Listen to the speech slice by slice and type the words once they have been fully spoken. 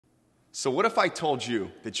So what if I told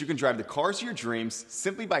you that you can drive the cars of your dreams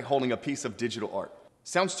simply by holding a piece of digital art?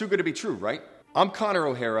 Sounds too good to be true, right? I'm Connor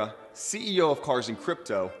O'Hara, CEO of Cars and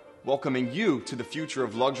Crypto, welcoming you to the future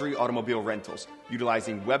of luxury automobile rentals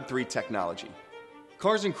utilizing Web3 technology.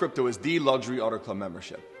 Cars and Crypto is the luxury auto club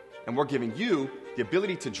membership, and we're giving you the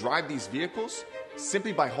ability to drive these vehicles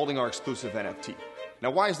simply by holding our exclusive NFT.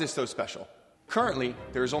 Now, why is this so special? Currently,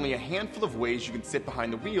 there is only a handful of ways you can sit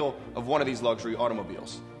behind the wheel of one of these luxury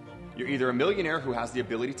automobiles. You're either a millionaire who has the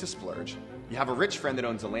ability to splurge, you have a rich friend that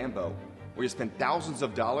owns a Lambo, or you spend thousands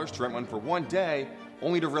of dollars to rent one for one day,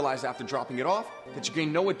 only to realize after dropping it off that you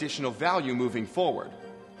gain no additional value moving forward.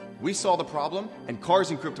 We saw the problem, and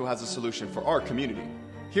Cars and Crypto has a solution for our community.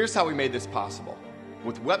 Here's how we made this possible.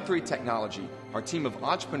 With Web3 technology, our team of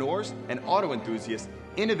entrepreneurs and auto enthusiasts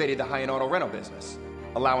innovated the high-end auto rental business,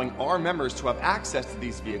 allowing our members to have access to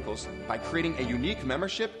these vehicles by creating a unique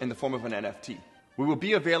membership in the form of an NFT. We will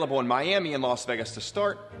be available in Miami and Las Vegas to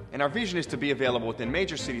start, and our vision is to be available within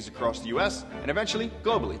major cities across the US and eventually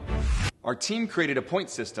globally. Our team created a point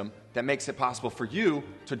system that makes it possible for you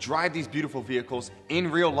to drive these beautiful vehicles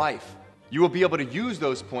in real life. You will be able to use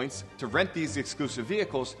those points to rent these exclusive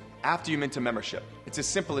vehicles after you mint a membership. It's as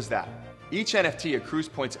simple as that. Each NFT accrues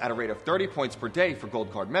points at a rate of 30 points per day for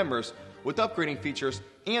Gold Card members, with upgrading features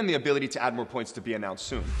and the ability to add more points to be announced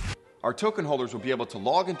soon. Our token holders will be able to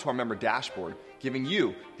log into our member dashboard, giving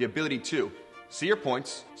you the ability to see your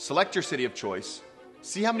points, select your city of choice,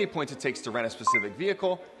 see how many points it takes to rent a specific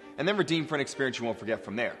vehicle, and then redeem for an experience you won't forget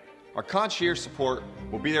from there. Our concierge support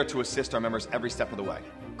will be there to assist our members every step of the way.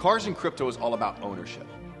 Cars and Crypto is all about ownership.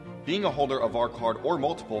 Being a holder of our card or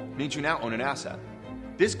multiple means you now own an asset.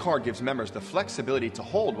 This card gives members the flexibility to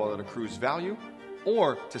hold while it accrues value,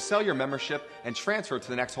 or to sell your membership and transfer it to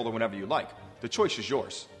the next holder whenever you like. The choice is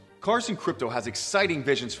yours. Cars and Crypto has exciting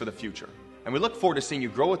visions for the future, and we look forward to seeing you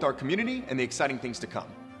grow with our community and the exciting things to come.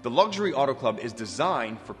 The Luxury Auto Club is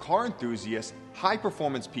designed for car enthusiasts,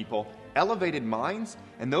 high-performance people, elevated minds,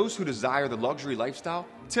 and those who desire the luxury lifestyle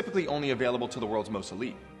typically only available to the world's most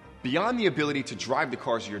elite. Beyond the ability to drive the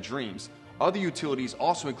cars of your dreams, other utilities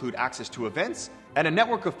also include access to events and a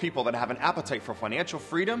network of people that have an appetite for financial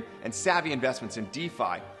freedom and savvy investments in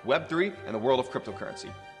DeFi, Web3, and the world of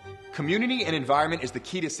cryptocurrency. Community and environment is the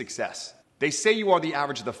key to success. They say you are the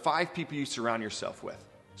average of the 5 people you surround yourself with.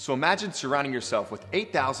 So imagine surrounding yourself with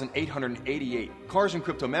 8,888 Cars and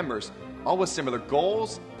Crypto members, all with similar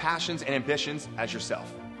goals, passions, and ambitions as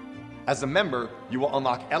yourself. As a member, you will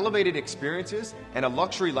unlock elevated experiences and a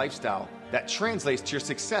luxury lifestyle that translates to your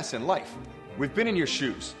success in life. We've been in your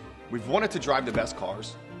shoes. We've wanted to drive the best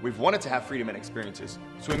cars. We've wanted to have freedom and experiences.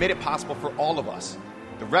 So we made it possible for all of us.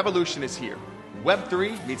 The revolution is here.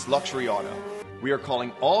 Web3 meets luxury auto. We are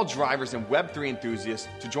calling all drivers and Web3 enthusiasts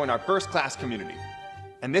to join our first-class community.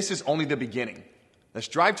 And this is only the beginning. Let's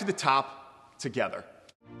drive to the top together.